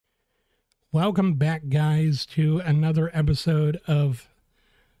Welcome back, guys, to another episode of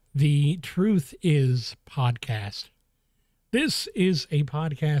the Truth Is podcast. This is a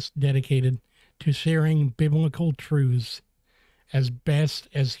podcast dedicated to sharing biblical truths as best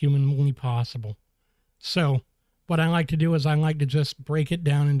as humanly possible. So, what I like to do is I like to just break it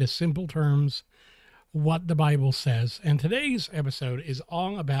down into simple terms, what the Bible says. And today's episode is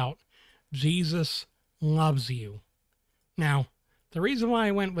all about Jesus loves you. Now, the reason why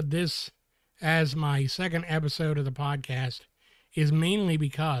I went with this as my second episode of the podcast is mainly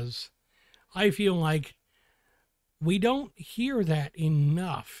because I feel like we don't hear that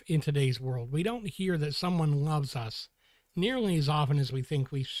enough in today's world. We don't hear that someone loves us nearly as often as we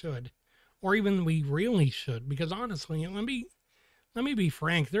think we should, or even we really should. Because honestly, let me be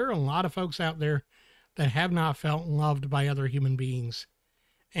frank, there are a lot of folks out there that have not felt loved by other human beings.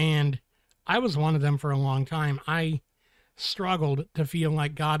 And I was one of them for a long time. I struggled to feel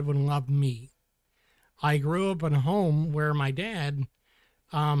like God would love me. I grew up in a home where my dad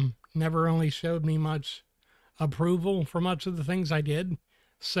never really showed me much approval for much of the things I did.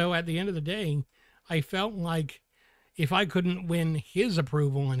 So at the end of the day, I felt like if I couldn't win his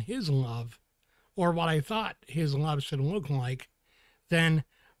approval and his love, or what I thought his love should look like, then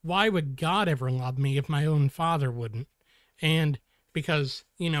why would God ever love me if my own father wouldn't? And because,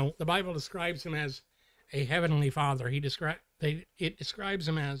 the Bible describes him as a heavenly father. It describes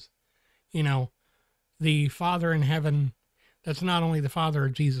him as, the Father in heaven. That's not only the Father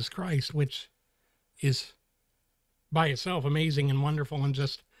of Jesus Christ, which is by itself amazing and wonderful and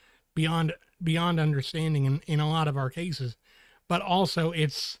just beyond understanding in a lot of our cases, but also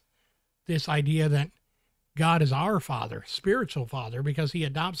it's this idea that God is our Father, spiritual Father, because he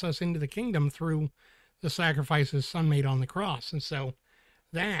adopts us into the kingdom through the sacrifice his Son made on the cross. And so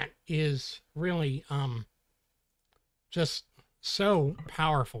that is really just so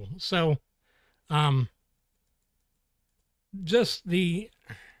powerful. So just the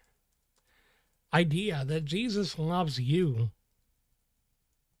idea that Jesus loves you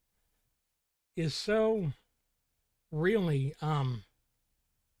is so really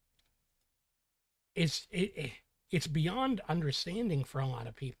it's beyond understanding for a lot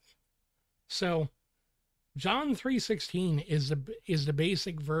of people. So John 3:16 is the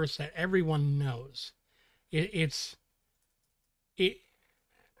basic verse that everyone knows.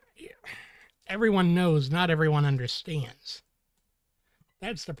 Everyone knows, not everyone understands.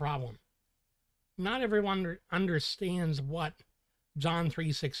 That's the problem. Not everyone understands what John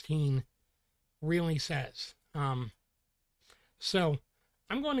 3:16 really says. So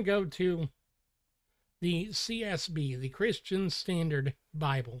I'm going to go to the CSB, the Christian Standard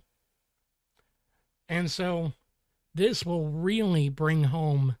Bible. And so this will really bring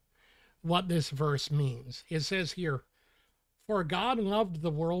home what this verse means. It says here, "For God loved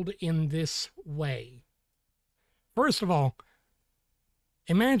the world in this way." First of all,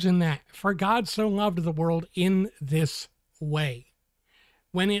 imagine that. For God so loved the world in this way.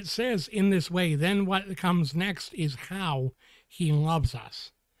 When it says in this way, then what comes next is how he loves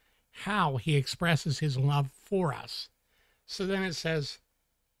us, how he expresses his love for us. So then it says,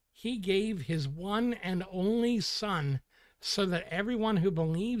 he gave his one and only Son so that everyone who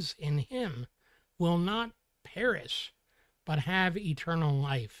believes in him will not perish, but have eternal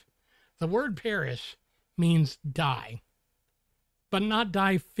life. The word perish means die, but not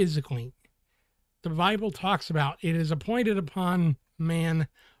die physically. The Bible talks about it is appointed upon man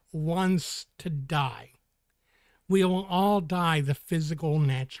once to die. We will all die the physical,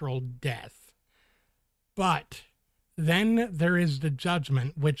 natural death. But then there is the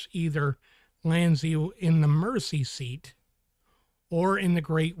judgment, which either lands you in the mercy seat or in the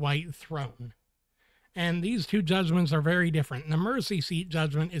great white throne. And these two judgments are very different. The mercy seat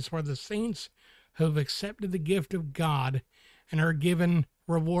judgment is for the saints who have accepted the gift of God and are given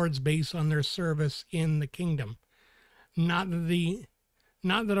rewards based on their service in the kingdom. Not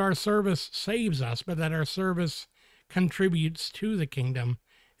that our service saves us, but that our service contributes to the kingdom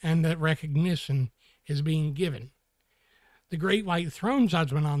and that recognition is being given. The great white throne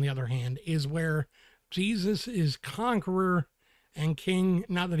judgment, on the other hand, is where Jesus is conqueror and king.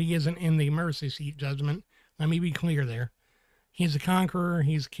 Not that he isn't in the mercy seat judgment. Let me be clear there. He's a conqueror.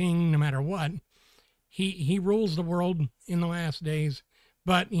 He's king no matter what. He rules the world in the last days,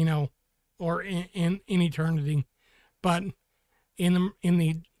 but, or in eternity. But in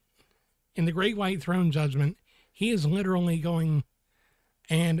the great white throne judgment, he is literally going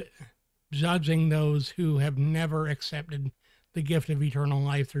and judging those who have never accepted the gift of eternal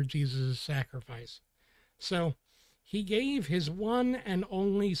life through Jesus' sacrifice. So he gave his one and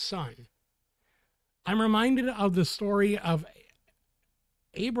only Son. I'm reminded of the story of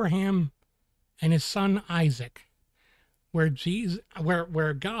Abraham and his son Isaac, where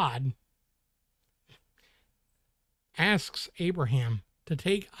God asks Abraham to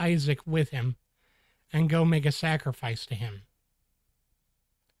take Isaac with him and go make a sacrifice to him.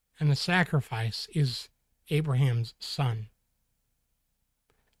 And the sacrifice is Abraham's son.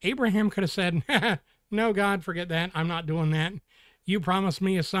 Abraham could have said, no, God, forget that. I'm not doing that. You promised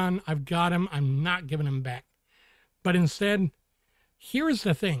me a son. I've got him. I'm not giving him back. But instead, here's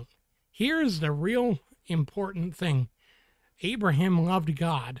the thing. Here's the real important thing. Abraham loved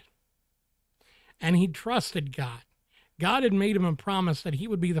God, and he trusted God. God had made him a promise that he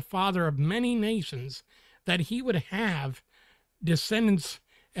would be the father of many nations, that he would have descendants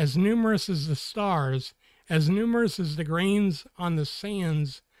as numerous as the stars, as numerous as the grains on the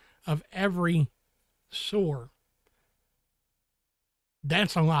sands of every shore.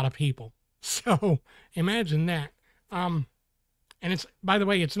 That's a lot of people. So imagine that. And it's, by the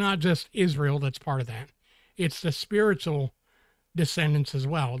way, it's not just Israel that's part of that. It's the spiritual descendants as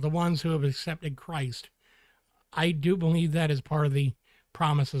well, the ones who have accepted Christ. I do believe that is part of the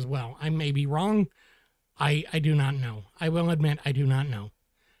promise as well. I may be wrong. I do not know. I will admit I do not know.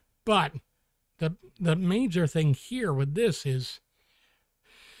 But the major thing here with this is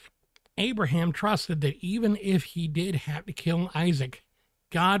Abraham trusted that even if he did have to kill Isaac,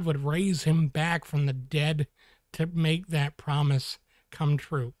 God would raise him back from the dead to make that promise come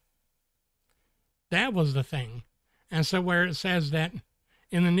true. That was the thing. And so where it says that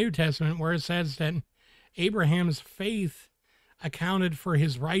in the New Testament, where it says that Abraham's faith accounted for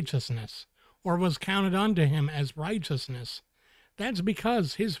his righteousness, or was counted unto him as righteousness, that's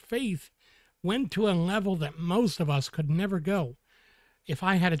because his faith went to a level that most of us could never go. If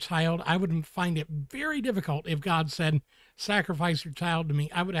I had a child, I would find it very difficult if God said, sacrifice your child to me.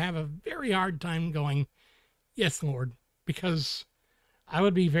 I would have a very hard time going, yes, Lord, because I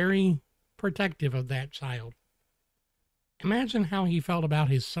would be very protective of that child. Imagine how he felt about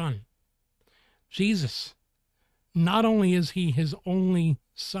his son. Jesus, not only is he his only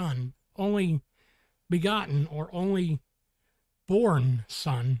son, only begotten or only born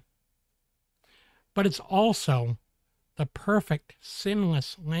son, but it's also the perfect,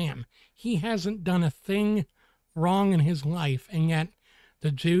 sinless lamb. He hasn't done a thing wrong in his life, and yet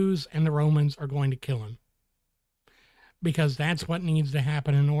the Jews and the Romans are going to kill him. Because that's what needs to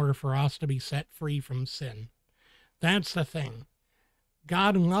happen in order for us to be set free from sin. That's the thing.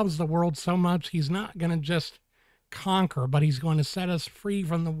 God loves the world so much, he's not going to just conquer, but he's going to set us free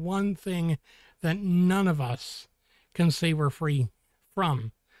from the one thing that none of us can say we're free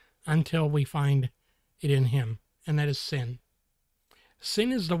from until we find it in him, and that is sin.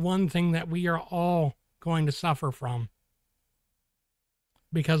 Sin is the one thing that we are all going to suffer from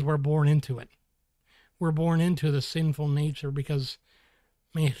because we're born into it. We're born into the sinful nature because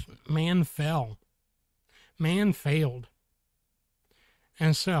man fell. Man failed.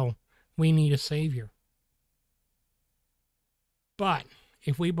 And so we need a Savior. But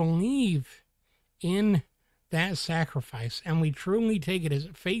if we believe in that sacrifice and we truly take it as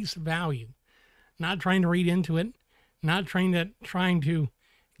face value, not trying to read into it, not trying to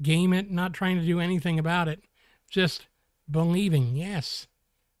game it, not trying to do anything about it, just believing, yes,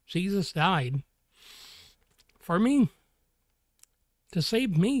 Jesus died for me, to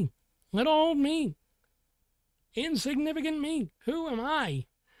save me, little old me, insignificant me. Who am I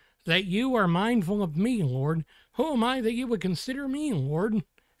that you are mindful of me, Lord? Who am I that you would consider me, Lord?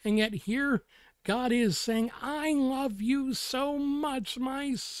 And yet here God is saying, I love you so much,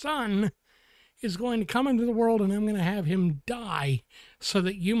 my son is going to come into the world and I'm going to have him die so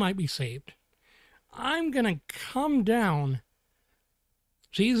that you might be saved. I'm going to come down.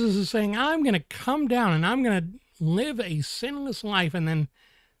 Jesus is saying, I'm going to come down and I'm going to live a sinless life, and then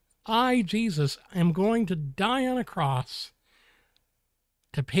I, Jesus, am going to die on a cross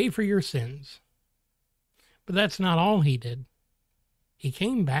to pay for your sins. But that's not all he did. He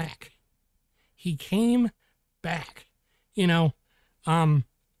came back. He came back. You know, I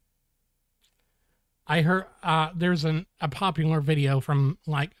heard there's a popular video from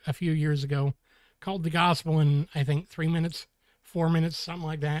like a few years ago called The Gospel in, I think, 3 minutes, 4 minutes, something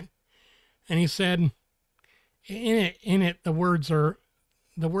like that. And he said, in it, the words are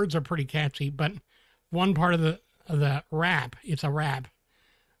pretty catchy, but one part of the rap, it's a rap,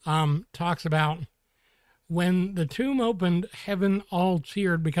 talks about when the tomb opened, heaven all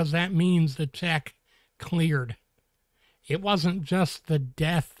cheered because that means the check cleared. It wasn't just the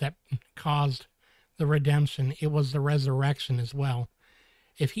death that caused the redemption, it was the resurrection as well.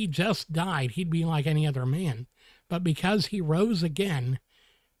 If he just died, he'd be like any other man. But because he rose again,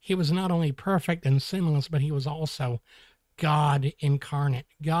 he was not only perfect and sinless, but he was also God incarnate,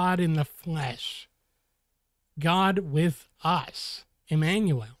 God in the flesh, God with us,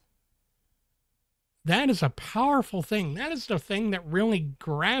 Emmanuel. That is a powerful thing. That is the thing that really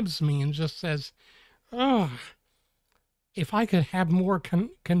grabs me and just says, oh, if I could have more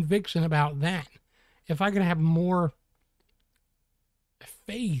conviction about that, if I could have more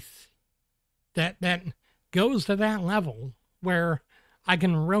faith that goes to that level where I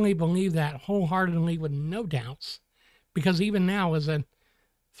can really believe that wholeheartedly with no doubts. Because even now, as a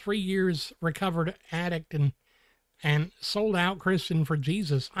 3 years recovered addict and sold out Christian for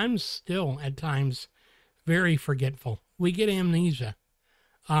Jesus, I'm still at times very forgetful. We get amnesia.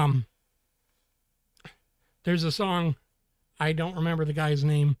 There's a song, I don't remember the guy's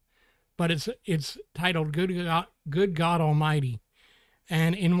name, but it's titled Good God Almighty.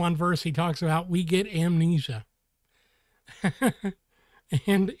 And in one verse he talks about we get amnesia.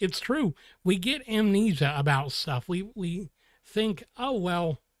 And it's true. We get amnesia about stuff. We think, oh,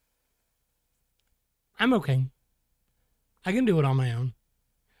 well, I'm okay. I can do it on my own.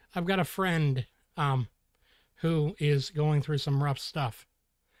 I've got a friend who is going through some rough stuff.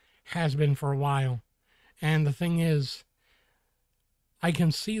 Has been for a while. And the thing is, I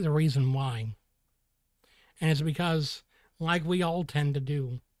can see the reason why. And it's because, like we all tend to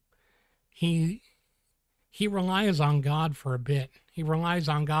do, he relies on God for a bit. He relies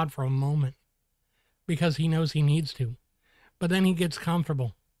on God for a moment because he knows he needs to. But then he gets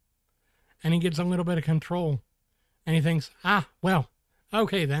comfortable and he gets a little bit of control and he thinks, well,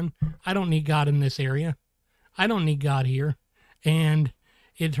 okay then, I don't need God in this area. I don't need God here. And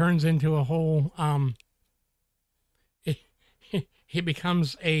it turns into a whole, it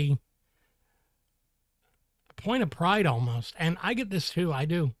becomes a point of pride almost. And I get this too, I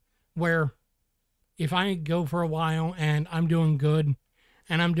do, where if I go for a while and I'm doing good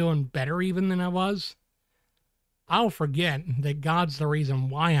and I'm doing better even than I was, I'll forget that God's the reason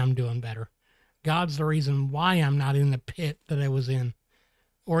why I'm doing better. God's the reason why I'm not in the pit that I was in,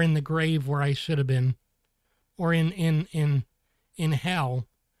 or in the grave where I should have been, or in hell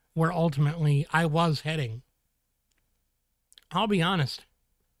where ultimately I was heading. I'll be honest.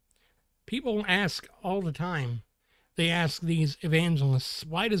 People ask all the time. They ask these evangelists,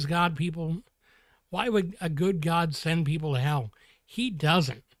 why would a good God send people to hell? He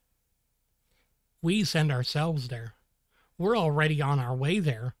doesn't. We send ourselves there. We're already on our way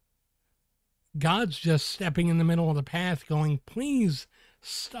there. God's just stepping in the middle of the path going, please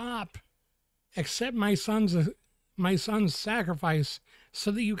stop. Accept my son's sacrifice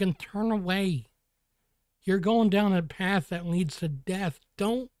so that you can turn away. You're going down a path that leads to death.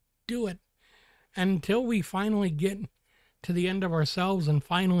 Don't do it. Until we finally get to the end of ourselves and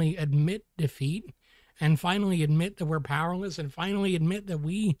finally admit defeat and finally admit that we're powerless and finally admit that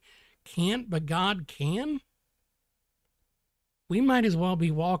we can't, but God can, we might as well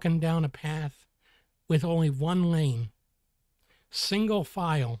be walking down a path with only one lane, single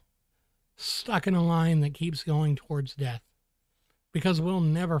file, stuck in a line that keeps going towards death, because we'll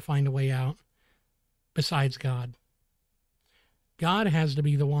never find a way out besides God. God has to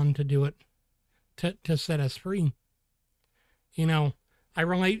be the one to do it, to set us free. You know, I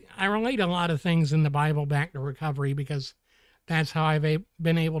relate a lot of things in the Bible back to recovery because that's how I've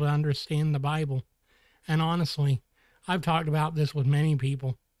been able to understand the Bible. And honestly, I've talked about this with many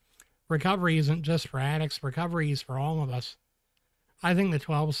people. Recovery isn't just for addicts. Recovery is for all of us. I think the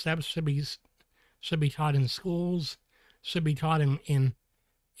 12 steps should be taught in schools, should be taught in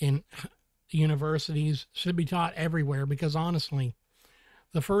universities, should be taught everywhere, because honestly,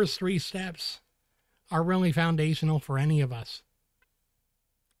 the first 3 steps are really foundational for any of us.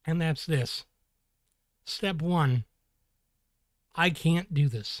 And that's this. Step 1, I can't do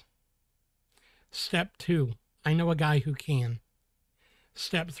this. Step 2, I know a guy who can.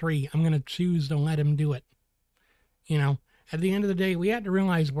 Step 3, I'm going to choose to let him do it. You know, at the end of the day, we have to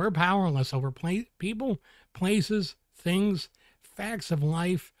realize we're powerless over people, places, things, facts of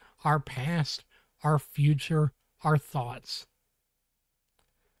life, our past, our future, our thoughts.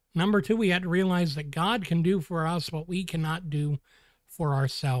 Number 2, we have to realize that God can do for us what we cannot do for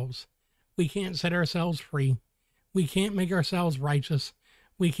ourselves. We can't set ourselves free. We can't make ourselves righteous.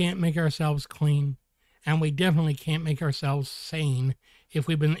 We can't make ourselves clean. And we definitely can't make ourselves sane if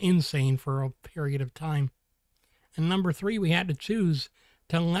we've been insane for a period of time. And number 3, we had to choose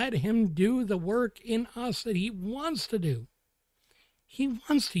to let him do the work in us that he wants to do. He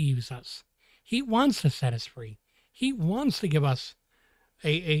wants to use us. He wants to set us free. He wants to give us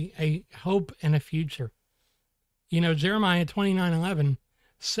a hope and a future. You know, Jeremiah 29:11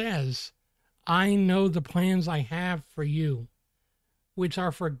 says, I know the plans I have for you, which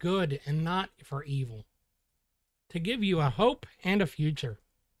are for good and not for evil. to give you a hope and a future.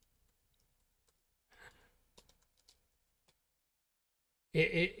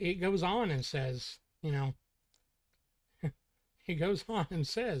 It goes on and says, you know, it goes on and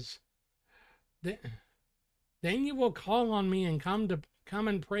says, then you will call on me and come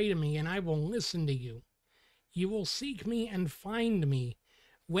and pray to me, and I will listen to you. You will seek me and find me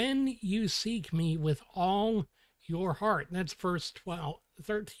when you seek me with all your heart. That's verse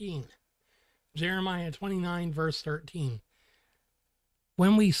 13. Jeremiah 29, verse 13.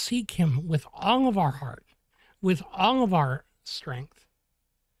 When we seek him with all of our heart, with all of our strength,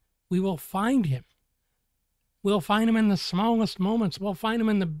 we will find him. We'll find him in the smallest moments. We'll find him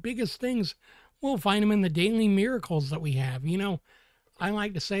in the biggest things. We'll find him in the daily miracles that we have. You know, I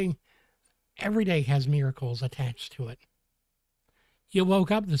like to say every day has miracles attached to it. You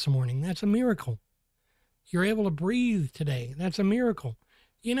woke up this morning. That's a miracle. You're able to breathe today. That's a miracle.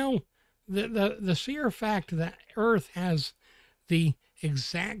 You know, the sheer fact that Earth has the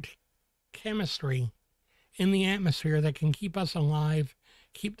exact chemistry in the atmosphere that can keep us alive,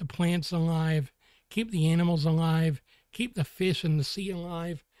 keep the plants alive, keep the animals alive, keep the fish in the sea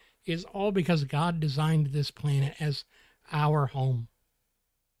alive, is all because God designed this planet as our home.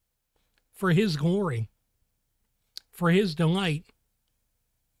 For his glory, for his delight,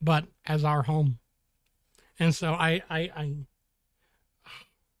 but as our home. And so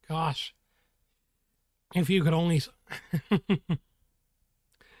gosh, if you could only,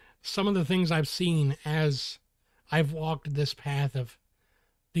 some of the things I've seen as I've walked this path of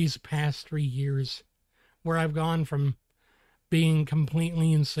these past 3 years, where I've gone from being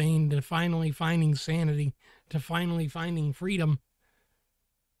completely insane to finally finding sanity, to finally finding freedom.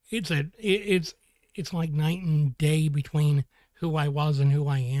 It's like night and day between who I was and who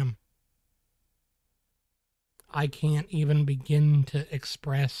I am. I can't even begin to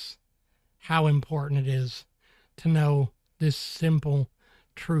express how important it is to know this simple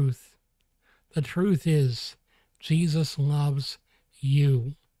truth. The truth is, Jesus loves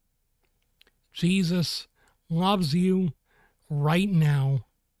you. Jesus loves you right now,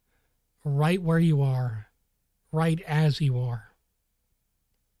 right where you are, right as you are.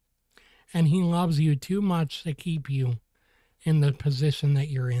 And he loves you too much to keep you in the position that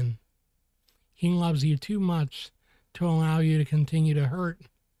you're in. He loves you too much to allow you to continue to hurt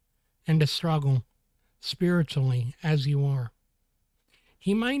and to struggle spiritually as you are.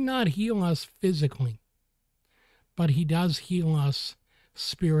 He might not heal us physically, but he does heal us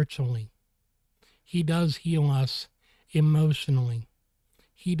spiritually. He does heal us emotionally.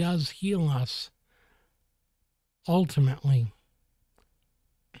 He does heal us ultimately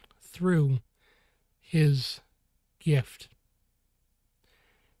through his gift.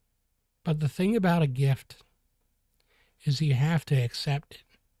 But the thing about a gift is you have to accept it.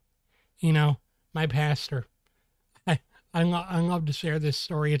 You know, my pastor, I love to share this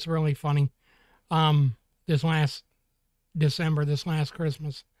story. It's really funny. This last December, this last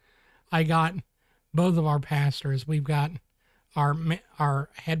Christmas, I got both of our pastors. We've got our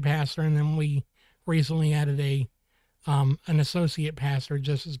head pastor, and then we recently added an associate pastor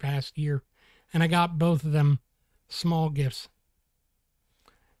just this past year. And I got both of them small gifts.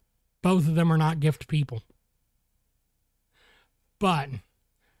 Both of them are not gift people. But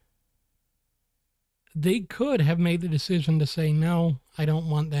they could have made the decision to say, no, I don't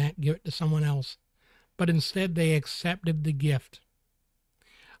want that, give it to someone else. But instead they accepted the gift.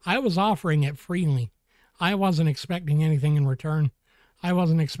 I was offering it freely. I wasn't expecting anything in return. I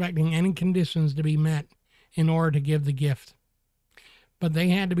wasn't expecting any conditions to be met in order to give the gift. But they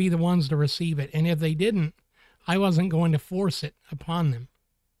had to be the ones to receive it. And if they didn't, I wasn't going to force it upon them.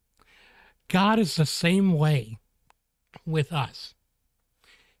 God is the same way with us.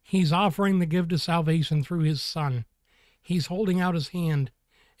 He's offering the gift of salvation through his Son. He's holding out his hand,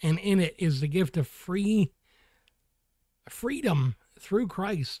 and in it is the gift of freedom through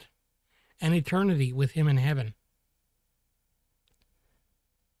Christ and eternity with him in heaven.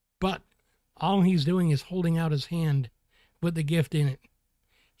 But all he's doing is holding out his hand with the gift in it.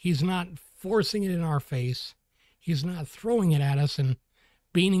 He's not forcing it in our face. He's not throwing it at us and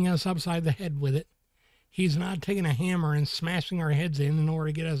beating us upside the head with it. He's not taking a hammer and smashing our heads in order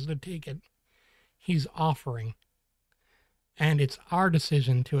to get us to take it. He's offering. And it's our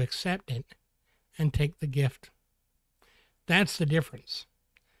decision to accept it and take the gift. That's the difference.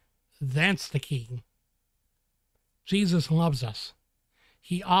 That's the key. Jesus loves us.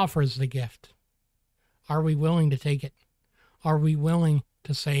 He offers the gift. Are we willing to take it? Are we willing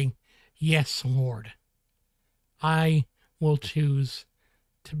to say, yes, Lord, I will choose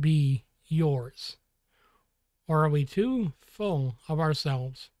to be yours? Or are we too full of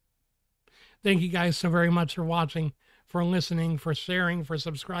ourselves? Thank you guys so very much for watching, for listening, for sharing, for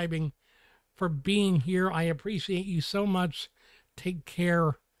subscribing, for being here. I appreciate you so much. Take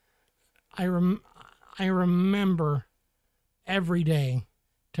care. I remember every day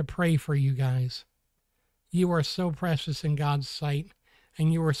to pray for you guys. You are so precious in God's sight,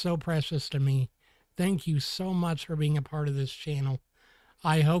 and you are so precious to me. Thank you so much for being a part of this channel.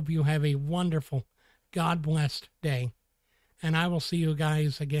 I hope you have a wonderful, God-blessed day. And I will see you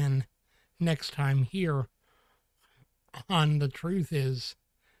guys again next time here on The Truth Is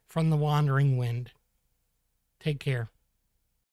from the Wandering Wind. Take care.